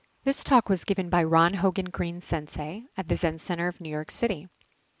This talk was given by Ron Hogen Green Sensei at the Zen Center of New York City.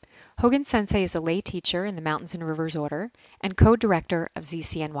 Hogen Sensei is a lay teacher in the Mountains and Rivers Order and co-director of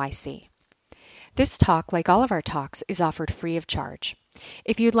ZCNYC. This talk, like all of our talks, is offered free of charge.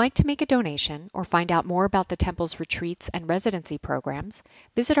 If you'd like to make a donation or find out more about the temple's retreats and residency programs,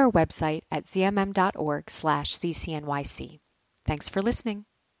 visit our website at zmm.org/ccnyc. Thanks for listening.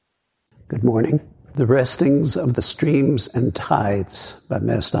 Good morning. The Restings of the Streams and Tides by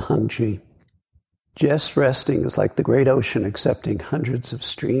Master Hongji. Just resting is like the great ocean accepting hundreds of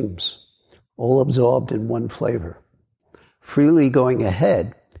streams, all absorbed in one flavor. Freely going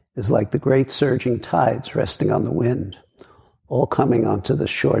ahead is like the great surging tides resting on the wind, all coming onto the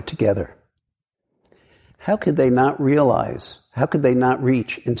shore together. How could they not realize, how could they not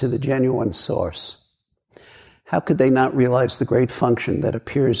reach into the genuine source? How could they not realize the great function that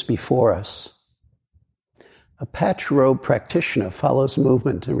appears before us? A patch-robe practitioner follows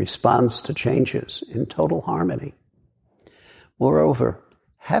movement and responds to changes in total harmony. Moreover,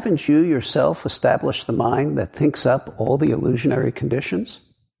 haven't you yourself established the mind that thinks up all the illusionary conditions?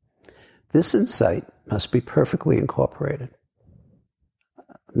 This insight must be perfectly incorporated.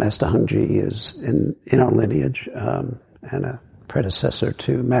 Master Hongji is in our lineage and a predecessor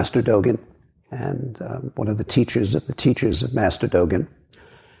to Master Dogen, and one of the teachers of Master Dogen,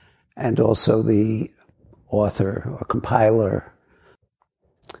 and also the author or compiler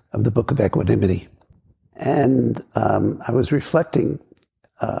of the Book of Equanimity. And I was reflecting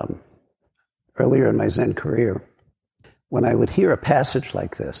earlier in my Zen career, when I would hear a passage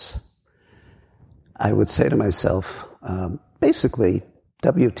like this, I would say to myself, basically,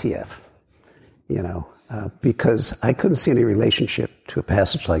 WTF, because I couldn't see any relationship to a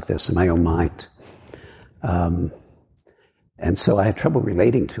passage like this in my own mind. And so I had trouble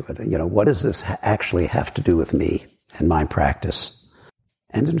relating to it. What does this actually have to do with me and my practice?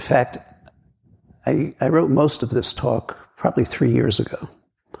 And in fact, I wrote most of this talk probably 3 years ago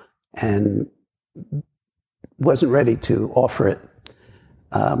and wasn't ready to offer it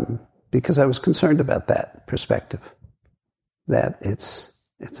because I was concerned about that perspective, that it's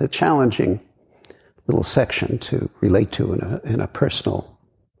a challenging little section to relate to in a personal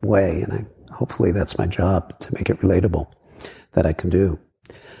way, and hopefully that's my job, to make it relatable, that I can do,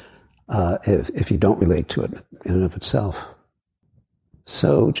 if you don't relate to it in and of itself.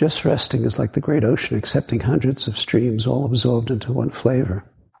 So just resting is like the great ocean accepting hundreds of streams all absorbed into one flavor.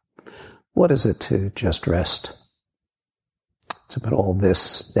 What is it to just rest? To put all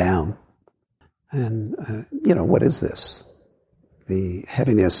this down. And, what is this? The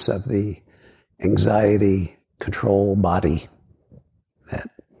heaviness of the anxiety control body that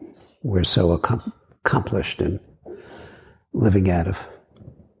we're so accomplished in living out of.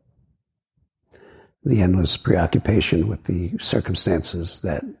 The endless preoccupation with the circumstances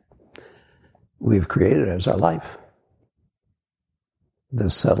that we've created as our life. The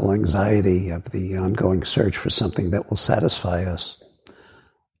subtle anxiety of the ongoing search for something that will satisfy us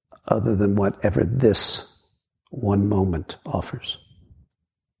other than whatever this one moment offers.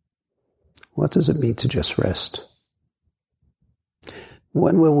 What does it mean to just rest?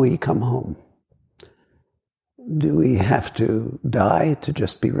 When will we come home? Do we have to die to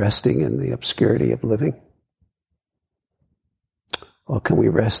just be resting in the obscurity of living? Or can we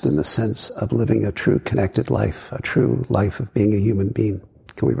rest in the sense of living a true connected life, a true life of being a human being?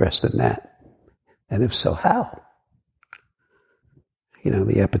 Can we rest in that? And if so, how?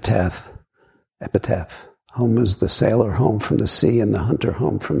 The epitaph, home is the sailor home from the sea and the hunter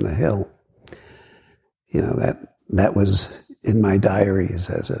home from the hill. That was in my diaries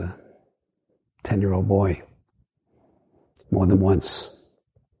as a 10-year-old boy. More than once,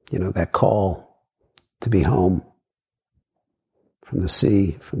 that call to be home from the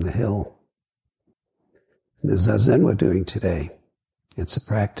sea, from the hill. And the Zazen we're doing today, it's a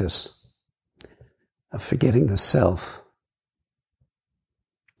practice of forgetting the self,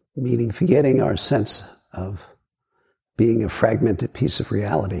 meaning forgetting our sense of being a fragmented piece of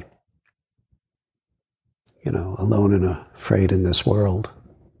reality, alone and afraid in this world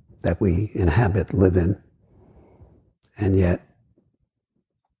that we inhabit, live in. And yet,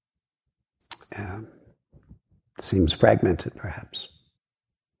 it seems fragmented, perhaps.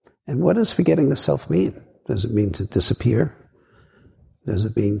 And what does forgetting the self mean? Does it mean to disappear? Does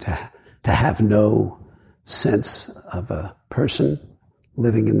it mean to have no sense of a person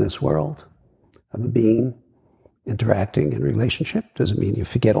living in this world, of a being interacting in relationship? Does it mean you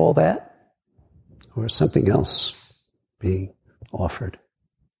forget all that? Or is something else being offered?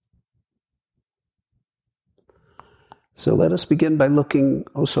 So let us begin by looking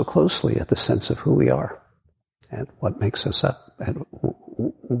so closely at the sense of who we are, at what makes us up, at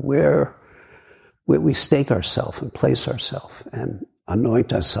where we stake ourselves and place ourselves and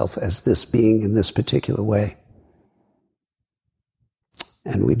anoint ourselves as this being in this particular way.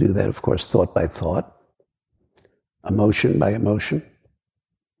 And we do that, of course, thought by thought, emotion by emotion.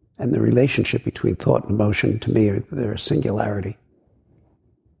 And the relationship between thought and emotion, to me, they're a singularity.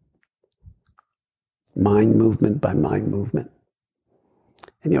 Mind movement by mind movement.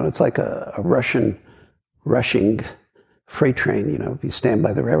 And, it's like a rushing freight train. If you stand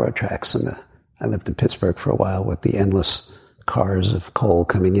by the railroad tracks, and I lived in Pittsburgh for a while with the endless cars of coal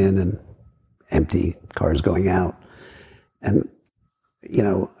coming in and empty cars going out. And,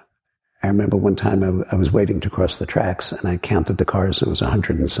 I remember one time I was waiting to cross the tracks, and I counted the cars, and it was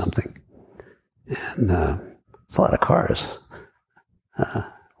 100 and something. And it's a lot of cars,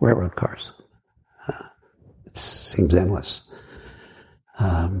 railroad cars. It seems endless.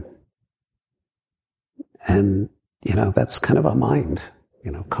 And, that's kind of our mind,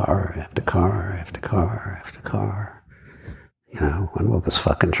 car after car after car after car. When will this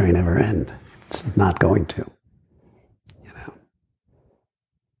fucking train ever end? It's not going to.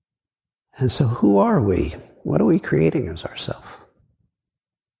 And so who are we? What are we creating as ourselves?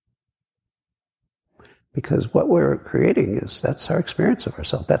 Because what we're creating that's our experience of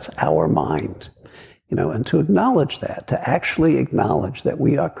ourselves. That's our mind. And to acknowledge that, to actually acknowledge that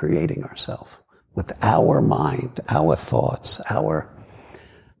we are creating ourselves with our mind, our thoughts, our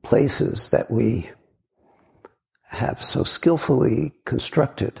places that we have so skillfully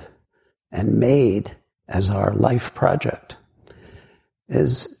constructed and made as our life project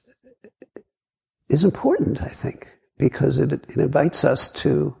is important, I think, because it invites us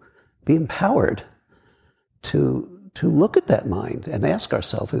to be empowered to look at that mind and ask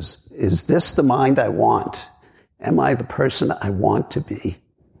ourselves, is this the mind I want? Am I the person I want to be?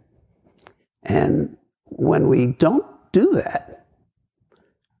 And when we don't do that,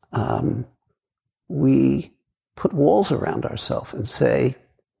 we put walls around ourselves and say,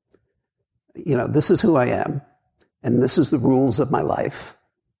 this is who I am, and this is the rules of my life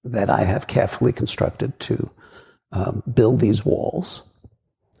that I have carefully constructed to build these walls.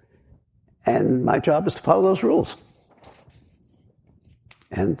 And my job is to follow those rules.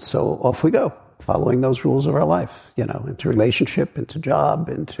 And so off we go, following those rules of our life, into relationship, into job,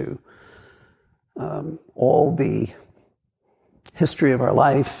 into all the history of our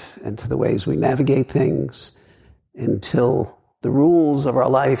life, into the ways we navigate things, until the rules of our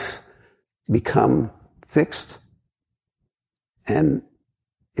life become fixed and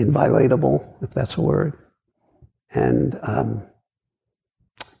inviolable, if that's a word. And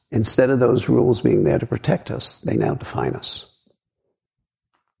instead of those rules being there to protect us, they now define us.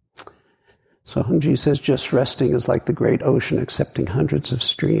 So Hongji says, just resting is like the great ocean accepting hundreds of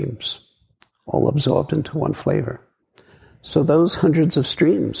streams, all absorbed into one flavor. So those hundreds of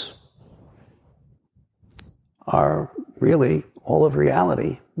streams are really all of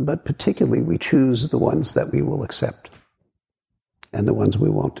reality, but particularly we choose the ones that we will accept and the ones we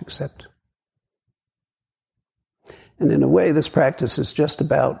won't accept. And in a way, this practice is just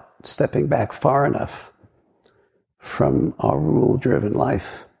about stepping back far enough from our rule-driven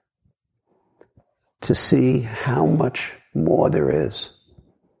life to see how much more there is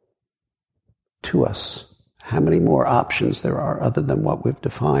to us, how many more options there are other than what we've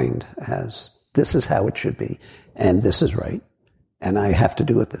defined as this is how it should be, and this is right, and I have to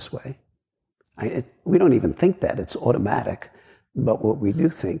do it this way. We don't even think that. It's automatic. But what we do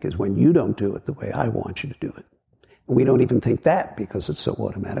think is when you don't do it the way I want you to do it. And we don't even think that because it's so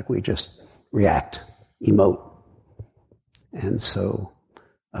automatic. We just react, emote. And so,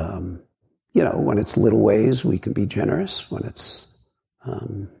 when it's little ways, we can be generous. When it's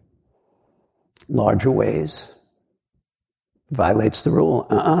larger ways, violates the rule.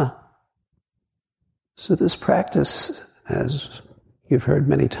 So this practice, as you've heard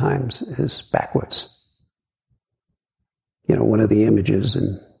many times, is backwards. One of the images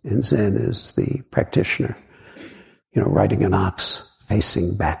in Zen is the practitioner, riding an ox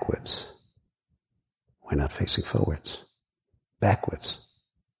facing backwards. Why not facing forwards? Backwards.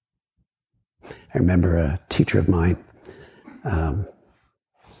 I remember a teacher of mine, I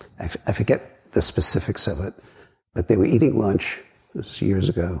forget the specifics of it, but they were eating lunch, this was years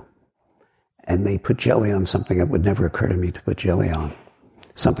ago, and they put jelly on something that would never occur to me to put jelly on.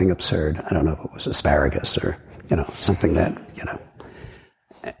 Something absurd. I don't know if it was asparagus or something that,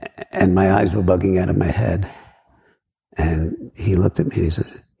 and my eyes were bugging out of my head. And he looked at me and he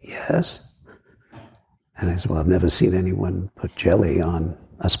said, yes? And I said, well, I've never seen anyone put jelly on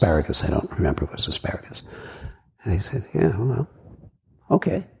asparagus. I don't remember if it was asparagus. And he said, yeah, well,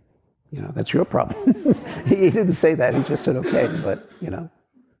 okay. That's your problem. He didn't say that. He just said, okay, but,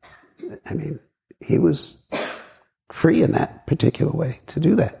 I mean, he was free in that particular way to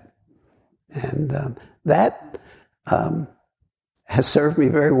do that. And that has served me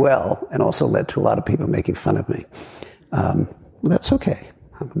very well and also led to a lot of people making fun of me. That's okay.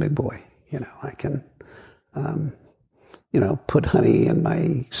 I'm a big boy. I can, put honey in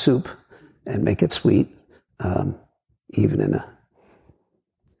my soup and make it sweet, even in a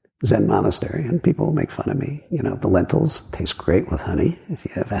Zen monastery, and people will make fun of me. The lentils taste great with honey if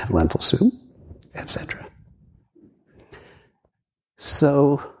you ever have lentil soup, etc.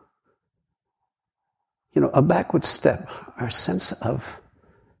 So, a backward step, our sense of,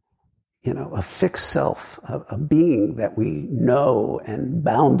 a fixed self, a being that we know and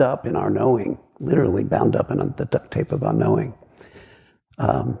bound up in our knowing, literally bound up in the duct tape of our knowing,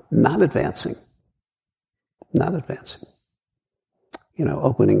 not advancing.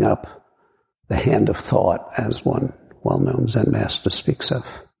 Opening up the hand of thought, as one well-known Zen master speaks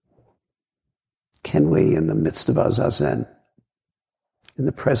of. Can we, in the midst of our zazen, in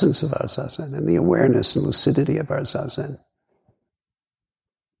the presence of our zazen, in the awareness and lucidity of our zazen,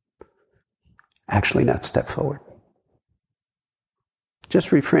 actually not step forward?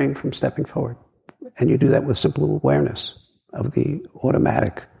 Just refrain from stepping forward. And you do that with simple awareness of the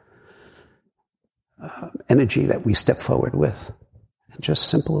automatic energy that we step forward with. And just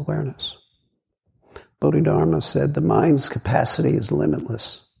simple awareness. Bodhidharma said, the mind's capacity is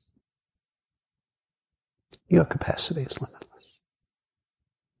limitless. Your capacity is limitless.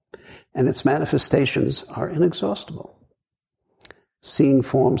 And its manifestations are inexhaustible. Seeing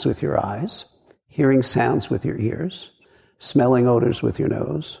forms with your eyes, hearing sounds with your ears, smelling odors with your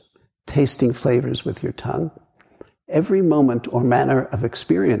nose, tasting flavors with your tongue. Every moment or manner of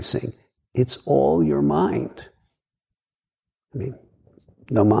experiencing, it's all your mind. I mean,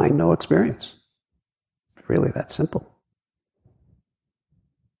 no mind, no experience. It's really that simple.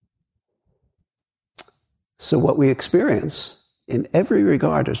 So what we experience in every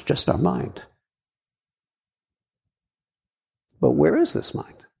regard is just our mind. But where is this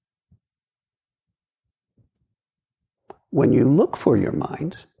mind? When you look for your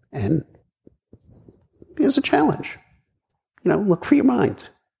mind, and here's a challenge, look for your mind.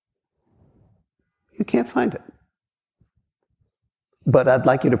 You can't find it. But I'd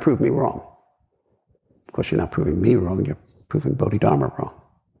like you to prove me wrong. Of course, you're not proving me wrong, you're proving Bodhidharma wrong.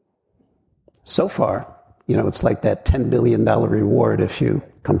 So far, it's like that $10 billion reward if you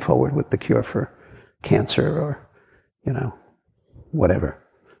come forward with the cure for cancer or, whatever.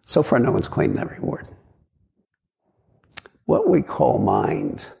 So far, no one's claimed that reward. What we call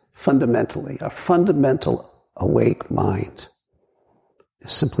mind, fundamentally, a fundamental awake mind,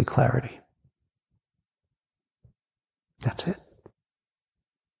 is simply clarity. That's it.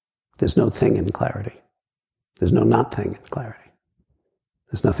 There's no thing in clarity. There's no not thing in clarity.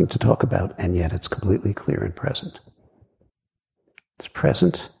 There's nothing to talk about, and yet it's completely clear and present. It's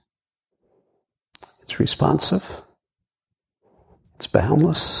present. It's responsive. It's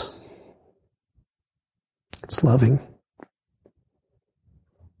boundless. It's loving.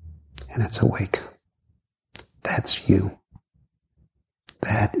 And it's awake. That's you.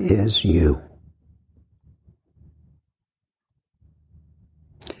 That is you.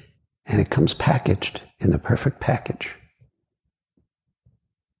 And it comes packaged in the perfect package.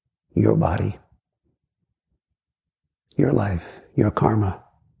 Your body, your life, your karma,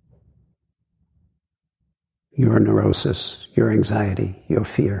 your neurosis, your anxiety, your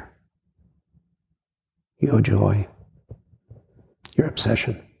fear, your joy, your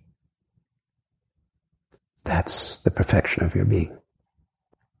obsession. That's the perfection of your being.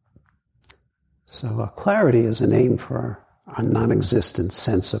 So clarity is a name for our non-existent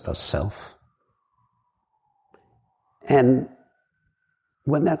sense of a self. And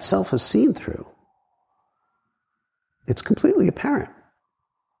when that self is seen through, it's completely apparent.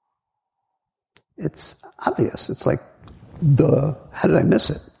 It's obvious. It's like, duh, how did I miss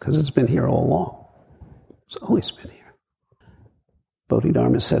it? Because it's been here all along. It's always been here.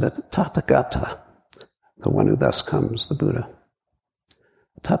 Bodhidharma said, Tathagata, the one who thus comes, the Buddha.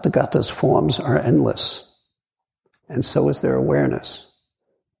 Tathagata's forms are endless, and so is their awareness.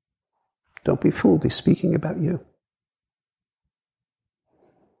 Don't be fooled, he's speaking about you.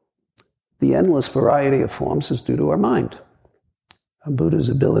 The endless variety of forms is due to our mind, a Buddha's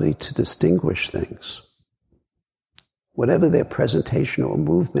ability to distinguish things. Whatever their presentation or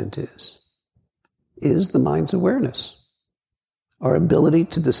movement is the mind's awareness. Our ability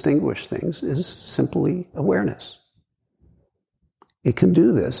to distinguish things is simply awareness. It can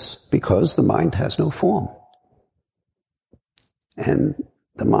do this because the mind has no form. And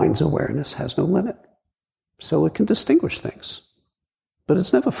the mind's awareness has no limit. So it can distinguish things. But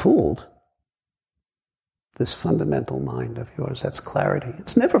it's never fooled. This fundamental mind of yours, that's clarity.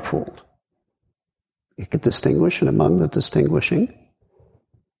 It's never fooled. You can distinguish, and among the distinguishing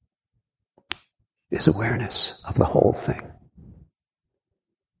is awareness of the whole thing.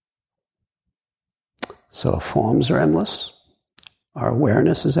 So our forms are endless, our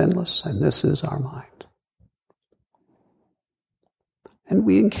awareness is endless, and this is our mind. And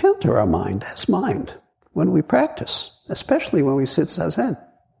we encounter our mind as mind when we practice, especially when we sit zazen.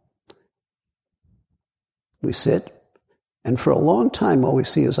 We sit, and for a long time all we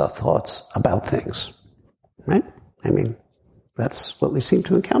see is our thoughts about things, right? I mean, that's what we seem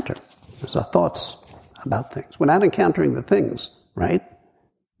to encounter, is our thoughts about things. We're not encountering the things, right?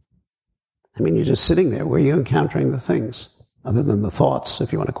 I mean, you're just sitting there. Where are you encountering the things? Other than the thoughts,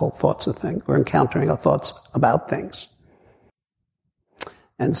 if you want to call thoughts a thing. We're encountering our thoughts about things.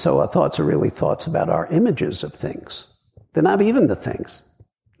 And so our thoughts are really thoughts about our images of things. They're not even the things.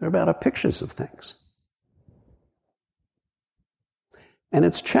 They're about our pictures of things. And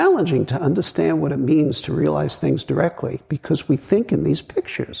it's challenging to understand what it means to realize things directly because we think in these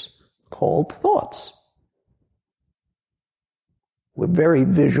pictures called thoughts. We're very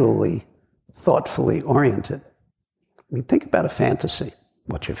visually, thoughtfully oriented. I mean, think about a fantasy.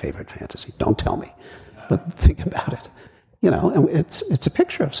 What's your favorite fantasy? Don't tell me. But think about it. You know, and it's a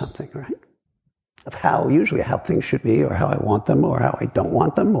picture of something, right? Of how, usually how things should be, or how I want them, or how I don't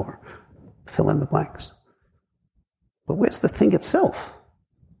want them, or fill in the blanks. But where's the thing itself?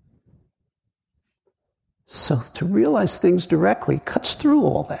 So to realize things directly cuts through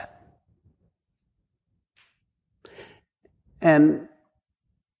all that. And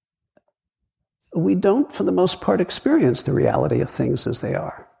we don't, for the most part, experience the reality of things as they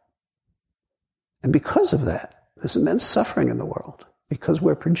are. And because of that, there's immense suffering in the world, because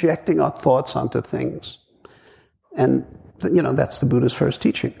we're projecting our thoughts onto things. And, you know, that's the Buddha's first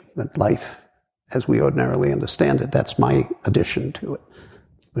teaching, that life, as we ordinarily understand it, that's my addition to it,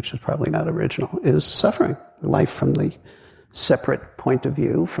 which is probably not original, is suffering. Life from the separate point of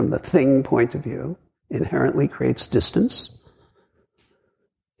view, from the thing point of view, inherently creates distance,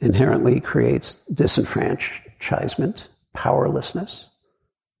 inherently creates disenfranchisement, powerlessness,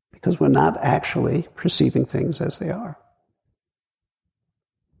 because we're not actually perceiving things as they are.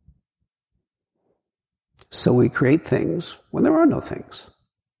 So we create things when there are no things.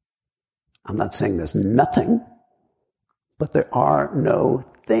 I'm not saying there's nothing, but there are no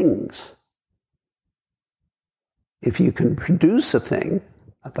things. If you can produce a thing,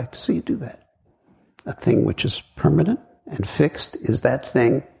 I'd like to see you do that. A thing which is permanent and fixed is that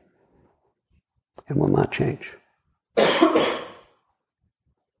thing and will not change.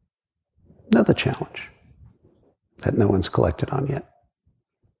 Another challenge that no one's collected on yet.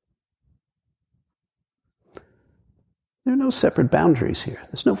 There are no separate boundaries here.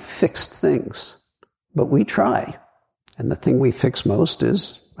 There's no fixed things. But we try. And the thing we fix most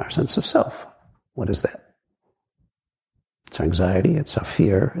is our sense of self. What is that? It's our anxiety, it's our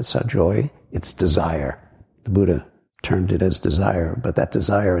fear, it's our joy, it's desire. The Buddha termed it as desire, but that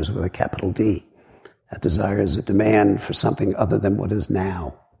desire is with a capital D. That desire is a demand for something other than what is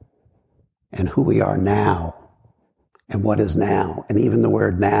now, and who we are now, and what is now. And even the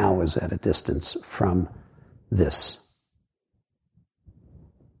word now is at a distance from this.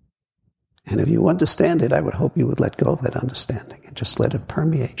 And if you understand it, I would hope you would let go of that understanding and just let it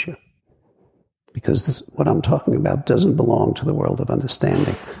permeate you. Because what I'm talking about doesn't belong to the world of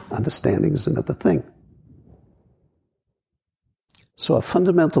understanding. Understanding is another thing. So a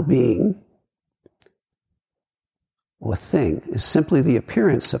fundamental being or thing is simply the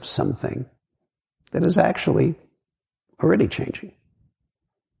appearance of something that is actually already changing.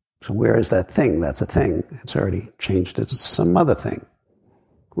 So where is that thing? That's a thing. It's already changed into some other thing,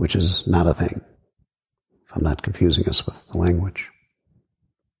 which is not a thing, if I'm not confusing us with the language.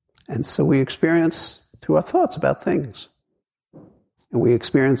 And so we experience through our thoughts about things. And we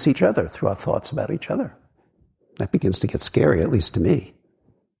experience each other through our thoughts about each other. That begins to get scary, at least to me.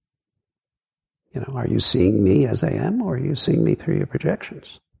 You know, are you seeing me as I am, or are you seeing me through your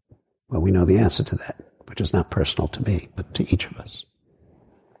projections? Well, we know the answer to that, which is not personal to me, but to each of us.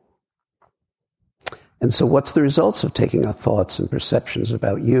 And so what's the results of taking our thoughts and perceptions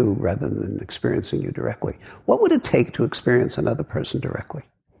about you rather than experiencing you directly? What would it take to experience another person directly?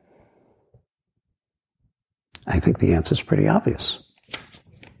 I think the answer is pretty obvious.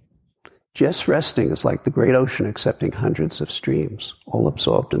 Just resting is like the great ocean accepting hundreds of streams, all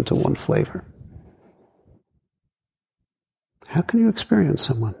absorbed into one flavor. How can you experience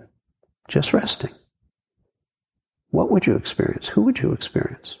someone just resting? What would you experience? Who would you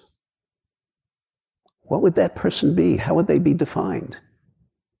experience? What would that person be? How would they be defined?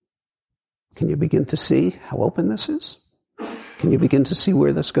 Can you begin to see how open this is? Can you begin to see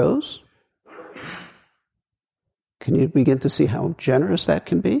where this goes? Can you begin to see how generous that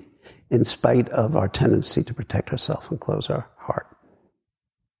can be, in spite of our tendency to protect ourselves and close our heart?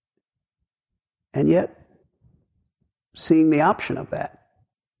 And yet, seeing the option of that,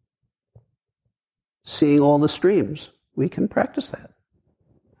 seeing all the streams, we can practice that.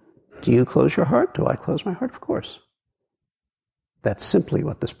 Do you close your heart? Do I close my heart? Of course. That's simply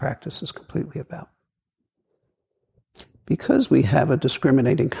what this practice is completely about. Because we have a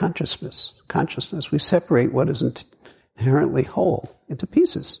discriminating consciousness, we separate what is inherently whole into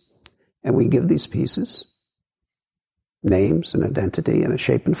pieces. And we give these pieces names and identity and a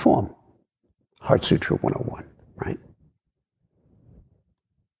shape and form. Heart Sutra 101, right?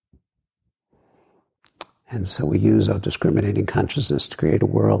 And so we use our discriminating consciousness to create a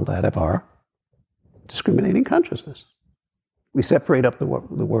world out of our discriminating consciousness. We separate up the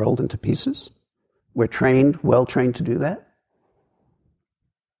world into pieces. We're trained, well trained to do that.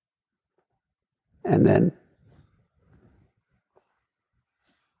 And then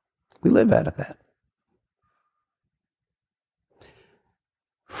we live out of that.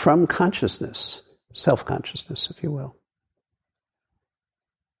 From consciousness, self-consciousness, if you will.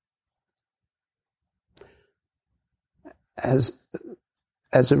 As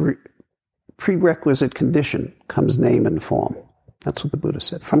a prerequisite condition comes name and form. That's what the Buddha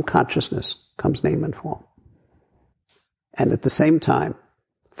said. From consciousness comes name and form. And at the same time,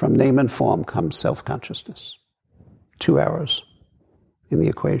 from name and form comes self-consciousness. 2 arrows in the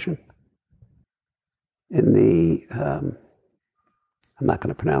equation. In the, I'm not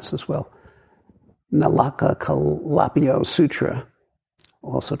going to pronounce this well, Nalaka Kalapio Sutra,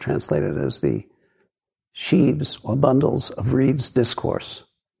 also translated as the sheaves or bundles of reeds discourse.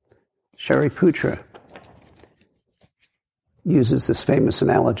 Shariputra uses this famous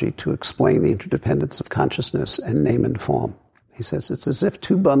analogy to explain the interdependence of consciousness and name and form. He says it's as if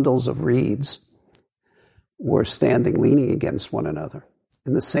 2 bundles of reeds were standing leaning against one another.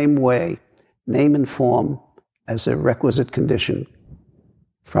 In the same way, name and form as a requisite condition,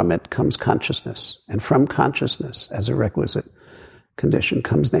 from it comes consciousness. And from consciousness as a requisite condition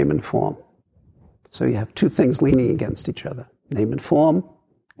comes name and form. So you have 2 things leaning against each other. Name and form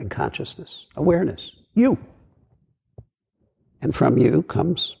and consciousness. Awareness. You. And from you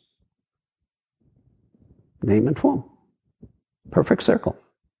comes name and form. Perfect circle.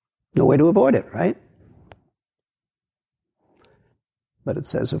 No way to avoid it, right? But it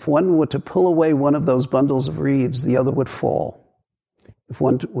says, if one were to pull away one of those bundles of reeds, the other would fall. If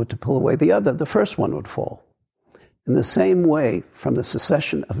one were to pull away the other, the first one would fall. In the same way, from the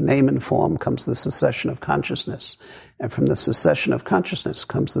cessation of name and form comes the cessation of consciousness. And from the cessation of consciousness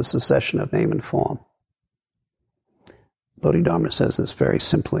comes the cessation of name and form. Bodhidharma says this very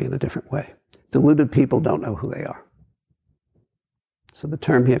simply in a different way. Deluded people don't know who they are. So the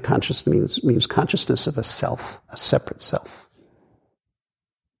term here, consciousness, means consciousness of a self, a separate self.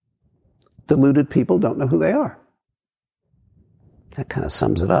 Deluded people don't know who they are. That kind of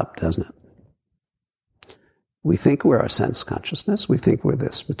sums it up, doesn't it? We think we're our sense consciousness. We think we're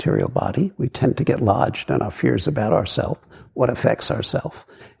this material body. We tend to get lodged in our fears about ourself, what affects ourself,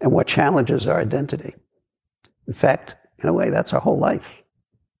 and what challenges our identity. In fact, in a way, that's our whole life.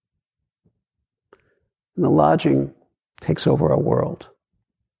 And the lodging takes over our world.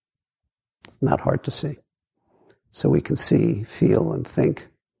 It's not hard to see. So we can see, feel, and think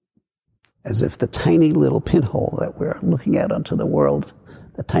as if the tiny little pinhole that we're looking at onto the world,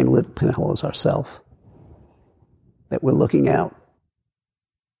 the tiny little pinhole is ourself, that we're looking out,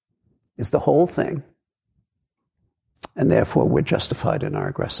 is the whole thing. And therefore, we're justified in our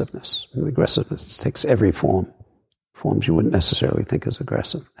aggressiveness. And the aggressiveness takes every form. Forms you wouldn't necessarily think as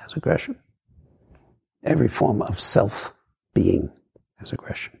aggressive, as aggression. Every form of self-being as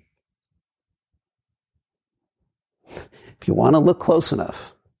aggression. If you want to look close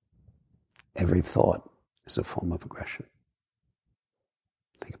enough, every thought is a form of aggression.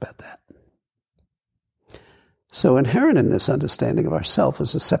 Think about that. So inherent in this understanding of ourself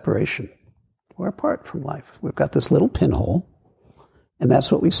is a separation. We're apart from life. We've got this little pinhole, and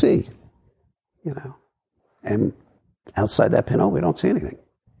that's what we see, you know. And outside that pinhole, we don't see anything.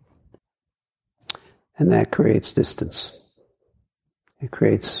 And that creates distance. It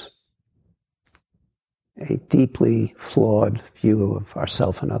creates a deeply flawed view of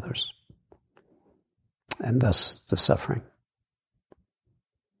ourself and others, and thus the suffering.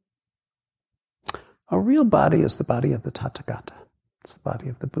 Our real body is the body of the Tathagata. It's the body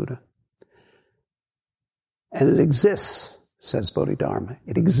of the Buddha. And it exists, says Bodhidharma.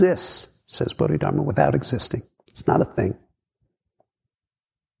 It exists, says Bodhidharma, without existing. It's not a thing.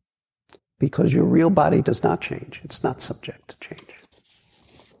 because your real body does not change. It's not subject to change.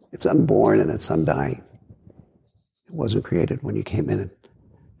 It's unborn and it's undying. It wasn't created when you came in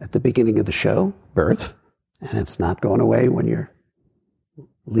at the beginning of the show, birth, and it's not going away when you're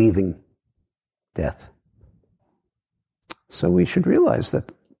leaving, death. So we should realize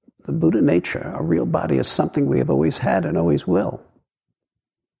that the Buddha nature, our real body, is something we have always had and always will.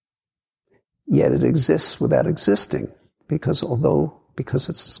 Yet it exists without existing because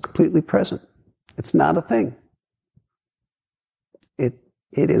it's completely present. It's not a thing.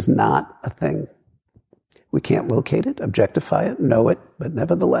 It is not a thing. We can't locate it, objectify it, know it, but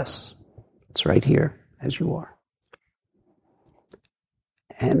nevertheless, it's right here as you are.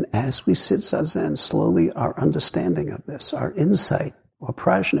 And as we sit zazen, slowly our understanding of this, our insight, or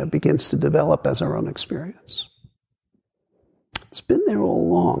prajna, begins to develop as our own experience. It's been there all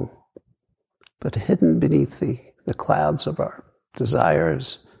along, but hidden beneath the clouds of our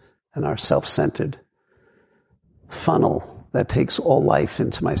desires and our self-centered funnel that takes all life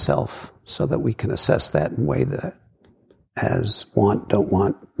into myself so that we can assess that and weigh that as want, don't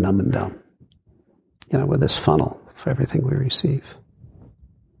want, numb and dumb. With this funnel for everything we receive.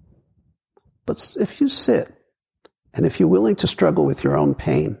 But if you sit, and if you're willing to struggle with your own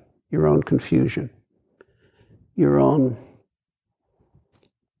pain, your own confusion, your own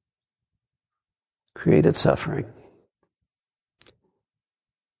created suffering,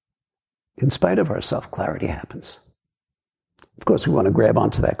 in spite of ourself, clarity happens. Of course, we want to grab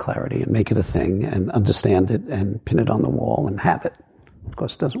onto that clarity and make it a thing and understand it and pin it on the wall and have it. Of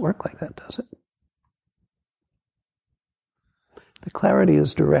course, it doesn't work like that, does it? The clarity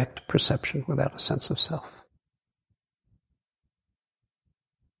is direct perception without a sense of self.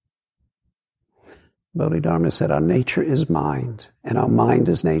 Bodhidharma said, our nature is mind, and our mind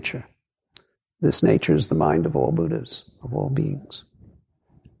is nature. This nature is the mind of all Buddhas, of all beings.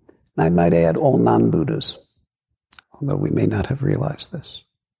 And I might add, all non-Buddhas, although we may not have realized this.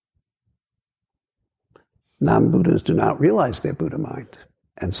 Non-Buddhas do not realize their Buddha mind,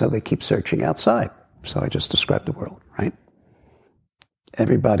 and so they keep searching outside. So I just described the world, right?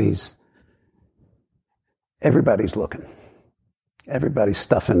 Everybody's looking. Everybody's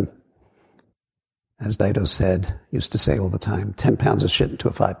stuffing, as Daito used to say all the time, 10 pounds of shit into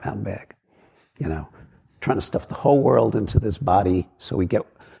a 5-pound bag. Trying to stuff the whole world into this body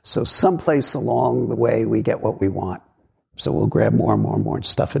so someplace along the way we get what we want. So we'll grab more and more and more and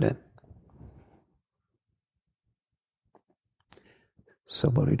stuff it in. So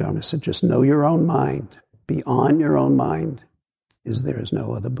Bodhidharma said, just know your own mind. Beyond your own mind there is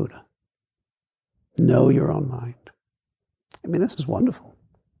no other Buddha. Know your own mind. This is wonderful.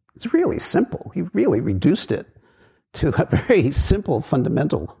 It's really simple. He really reduced it to a very simple,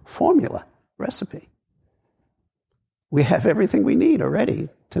 fundamental formula, recipe. We have everything we need already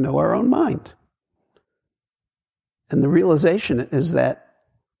to know our own mind. And the realization is that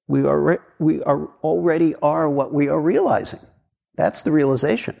we already are what we are realizing. That's the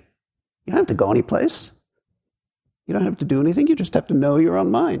realization. You don't have to go anyplace. You don't have to do anything. You just have to know your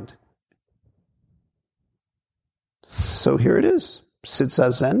own mind. So here it is. Sit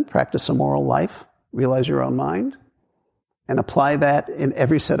zazen, practice a moral life, realize your own mind, and apply that in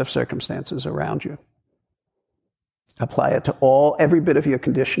every set of circumstances around you. Apply it to every bit of your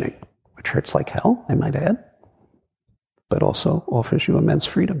conditioning, which hurts like hell, I might add, but also offers you immense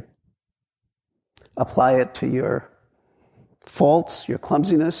freedom. Apply it to your faults, your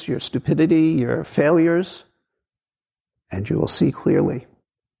clumsiness, your stupidity, your failures, and you will see clearly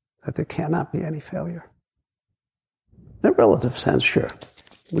that there cannot be any failure. In a relative sense, sure,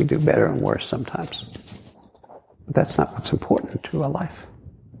 we do better and worse sometimes. But that's not what's important to our life.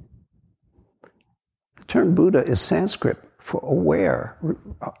 The term Buddha is Sanskrit for aware,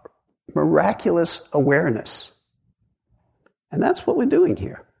 miraculous awareness. And that's what we're doing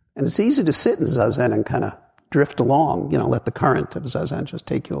here. And it's easy to sit in zazen and kind of drift along, let the current of zazen just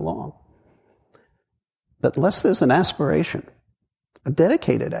take you along. But unless there's an aspiration, a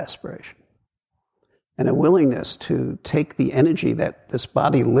dedicated aspiration, and a willingness to take the energy that this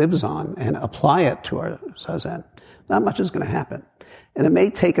body lives on and apply it to our zazen, not much is going to happen. And it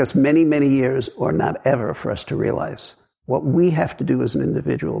may take us many, many years or not ever for us to realize what we have to do as an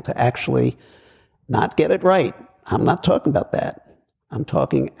individual to actually not get it right. I'm not talking about that. I'm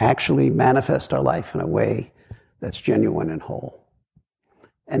talking actually manifest our life in a way that's genuine and whole.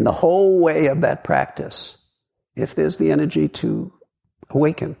 And the whole way of that practice, if there's the energy to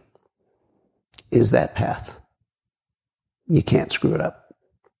awaken, is that path. You can't screw it up.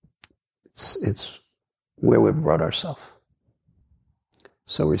 It's where we've brought ourselves.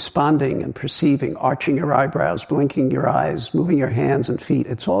 So responding and perceiving, arching your eyebrows, blinking your eyes, moving your hands and feet,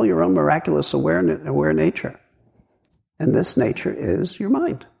 it's all your own miraculous aware nature. And this nature is your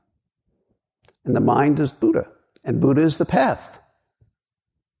mind. And the mind is Buddha. And Buddha is the path.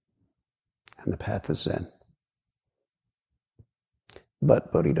 And the path is Zen.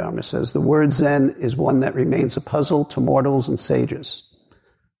 But Bodhidharma says, the word Zen is one that remains a puzzle to mortals and sages.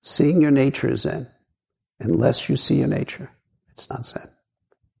 Seeing your nature is Zen. Unless you see your nature, it's not Zen.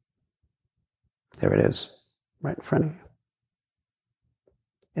 There it is, right in front of you.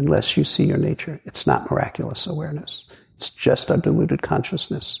 Unless you see your nature, it's not miraculous awareness. It's just our diluted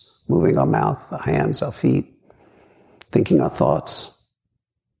consciousness, moving our mouth, our hands, our feet, thinking our thoughts,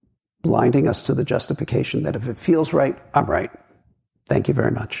 blinding us to the justification that if it feels right, I'm right. Thank you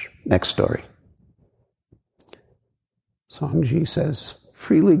very much. Next story. So Hongji says,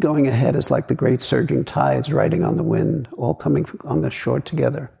 freely going ahead is like the great surging tides riding on the wind, all coming on the shore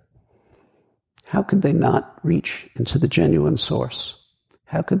together. How could they not reach into the genuine source?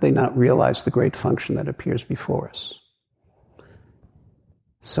 How could they not realize the great function that appears before us?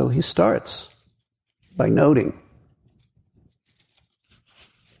 So he starts by noting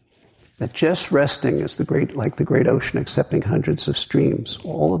that just resting is like the great ocean accepting hundreds of streams,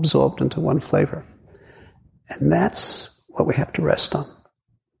 all absorbed into one flavor. And that's what we have to rest on.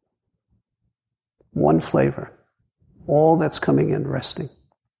 One flavor. All that's coming in resting.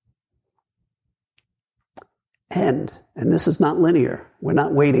 And this is not linear. We're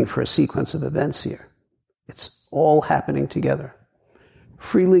not waiting for a sequence of events here. It's all happening together.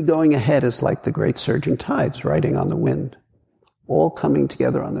 Freely going ahead is like the great surging tides riding on the wind, all coming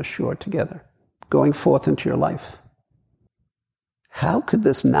together on the shore together, going forth into your life. How could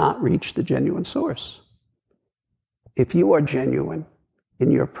this not reach the genuine source? If you are genuine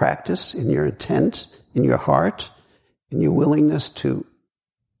in your practice, in your intent, in your heart, in your willingness to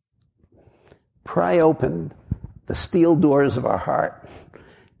pry open the steel doors of our heart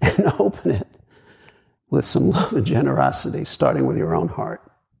and open it with some love and generosity, starting with your own heart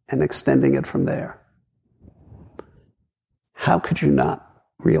and extending it from there. How could you not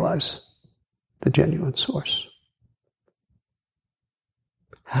realize the genuine source?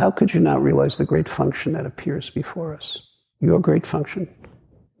 How could you not realize the great function that appears before us? Your great function,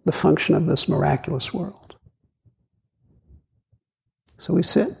 the function of this miraculous world. So we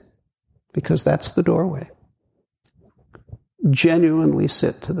sit, because that's the doorway. Genuinely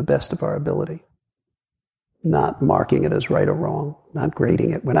sit to the best of our ability. Not marking it as right or wrong, not grading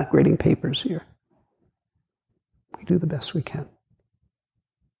it. We're not grading papers here. We do the best we can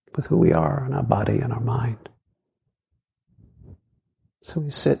with who we are and our body and our mind. So we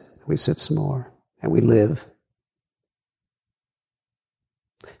sit some more, and we live.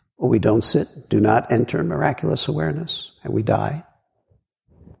 Or we don't sit, do not enter miraculous awareness, and we die.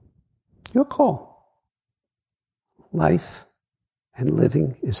 Your call. Life and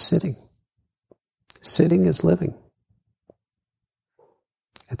living is sitting. Sitting is living.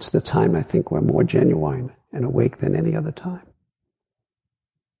 It's the time I think we're more genuine and awake than any other time.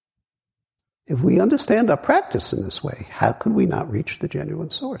 If we understand our practice in this way, how could we not reach the genuine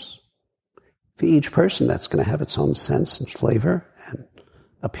source? For each person, that's going to have its own sense and flavor and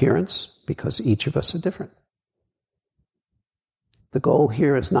appearance, because each of us are different. The goal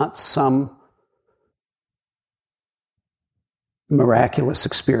here is not some miraculous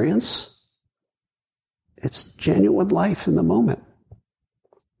experience. It's genuine life in the moment.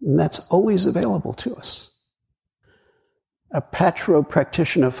 And that's always available to us. A Patro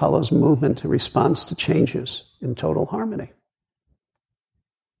practitioner follows movement and responds to changes in total harmony.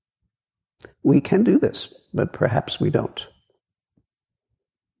 We can do this, but perhaps we don't.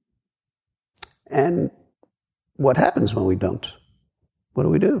 And what happens when we don't? What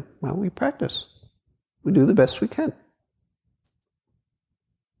do? Well, we practice. We do the best we can.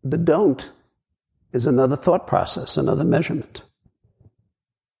 The don't is another thought process, another measurement.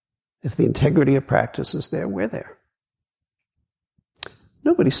 If the integrity of practice is there, we're there.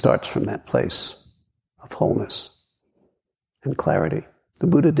 Nobody starts from that place of wholeness and clarity. The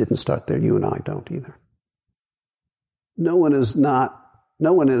Buddha didn't start there. You and I don't either. No one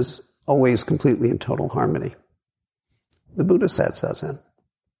is always completely in total harmony. The Buddha sat zazen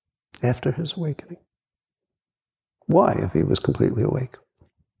after his awakening. Why, if he was completely awake?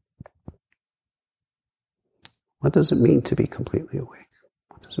 What does it mean to be completely awake?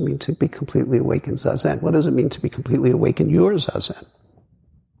 What does it mean to be completely awake in zazen? What does it mean to be completely awake in your zazen?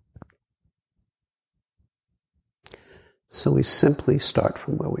 So we simply start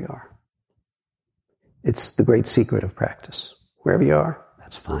from where we are. It's the great secret of practice. Wherever you are,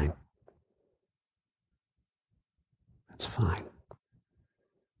 that's fine. That's fine.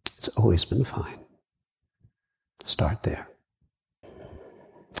 It's always been fine. Start there.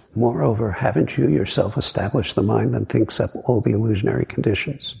 Moreover, haven't you yourself established the mind that thinks up all the illusionary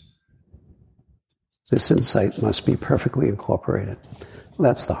conditions? This insight must be perfectly incorporated. Well,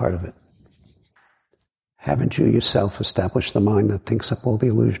 that's the heart of it. Haven't you yourself established the mind that thinks up all the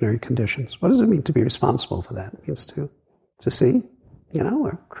illusionary conditions? What does it mean to be responsible for that? It means to see,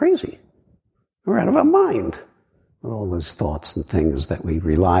 we're crazy. We're out of our mind with all those thoughts and things that we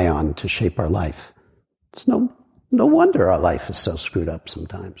rely on to shape our life. It's no wonder our life is so screwed up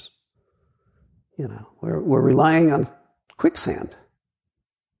sometimes. We're relying on quicksand.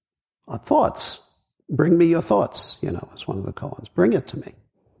 Our thoughts. Bring me your thoughts, as one of the koans. Bring it to me.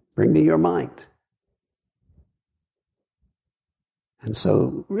 Bring me your mind. And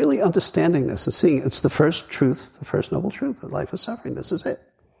so really understanding this and seeing it's the first truth, the first noble truth that life is suffering. This is it.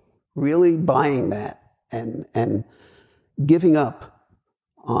 Really buying that and giving up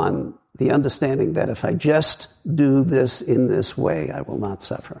on the understanding that if I just do this in this way, I will not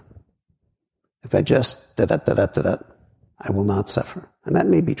suffer. If I just I will not suffer. And that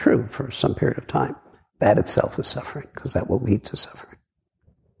may be true for some period of time. That itself is suffering, because that will lead to suffering.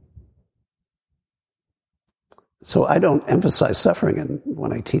 So I don't emphasize suffering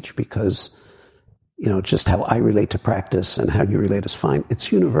when I teach because, just how I relate to practice and how you relate is fine.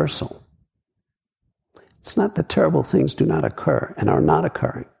 It's universal. It's not that terrible things do not occur and are not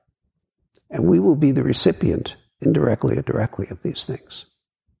occurring. And we will be the recipient, indirectly or directly, of these things.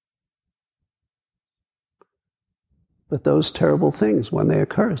 But those terrible things, when they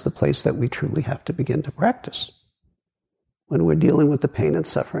occur, is the place that we truly have to begin to practice. When we're dealing with the pain and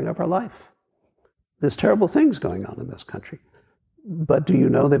suffering of our life. There's terrible things going on in this country. But do you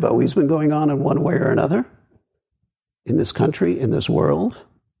know they've always been going on in one way or another? In this country, in this world?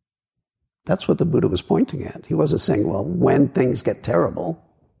 That's what the Buddha was pointing at. He wasn't saying, well, when things get terrible.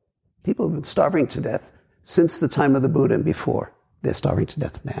 People have been starving to death since the time of the Buddha and before. They're starving to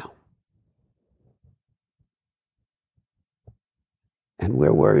death now. And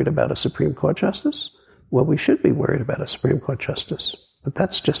we're worried about a Supreme Court justice? Well, we should be worried about a Supreme Court justice. But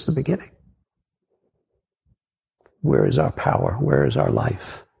that's just the beginning. Where is our power? Where is our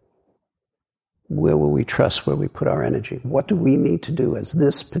life? Where will we trust? Where we put our energy? What do we need to do as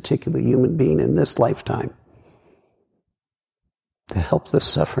this particular human being in this lifetime to help this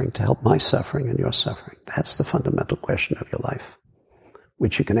suffering, to help my suffering and your suffering? That's the fundamental question of your life,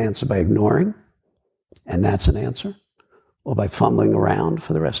 which you can answer by ignoring, and that's an answer, or by fumbling around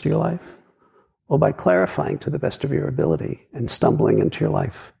for the rest of your life, or by clarifying to the best of your ability and stumbling into your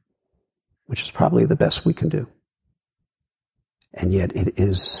life, which is probably the best we can do. And yet it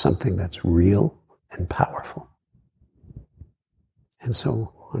is something that's real and powerful. And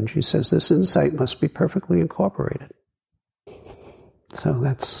so Anji says this insight must be perfectly incorporated. So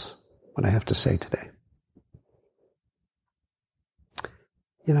that's what I have to say today.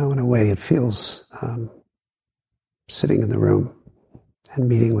 In a way it feels sitting in the room and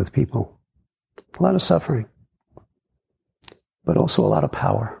meeting with people. A lot of suffering, but also a lot of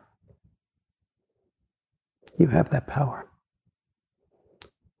power. You have that power.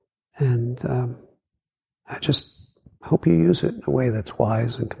 And I just hope you use it in a way that's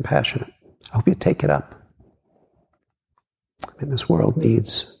wise and compassionate. I hope you take it up. This world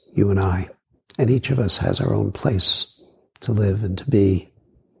needs you and I, and each of us has our own place to live and to be.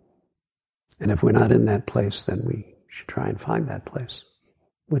 And if we're not in that place, then we should try and find that place,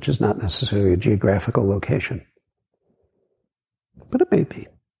 which is not necessarily a geographical location. But it may be.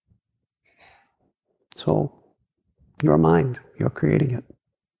 It's all your mind. You're creating it.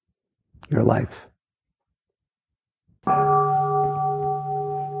 Your life.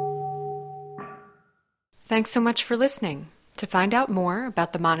 Thanks so much for listening. To find out more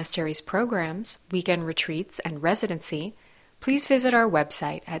about the monastery's programs, weekend retreats, and residency, please visit our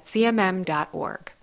website at cmm.org.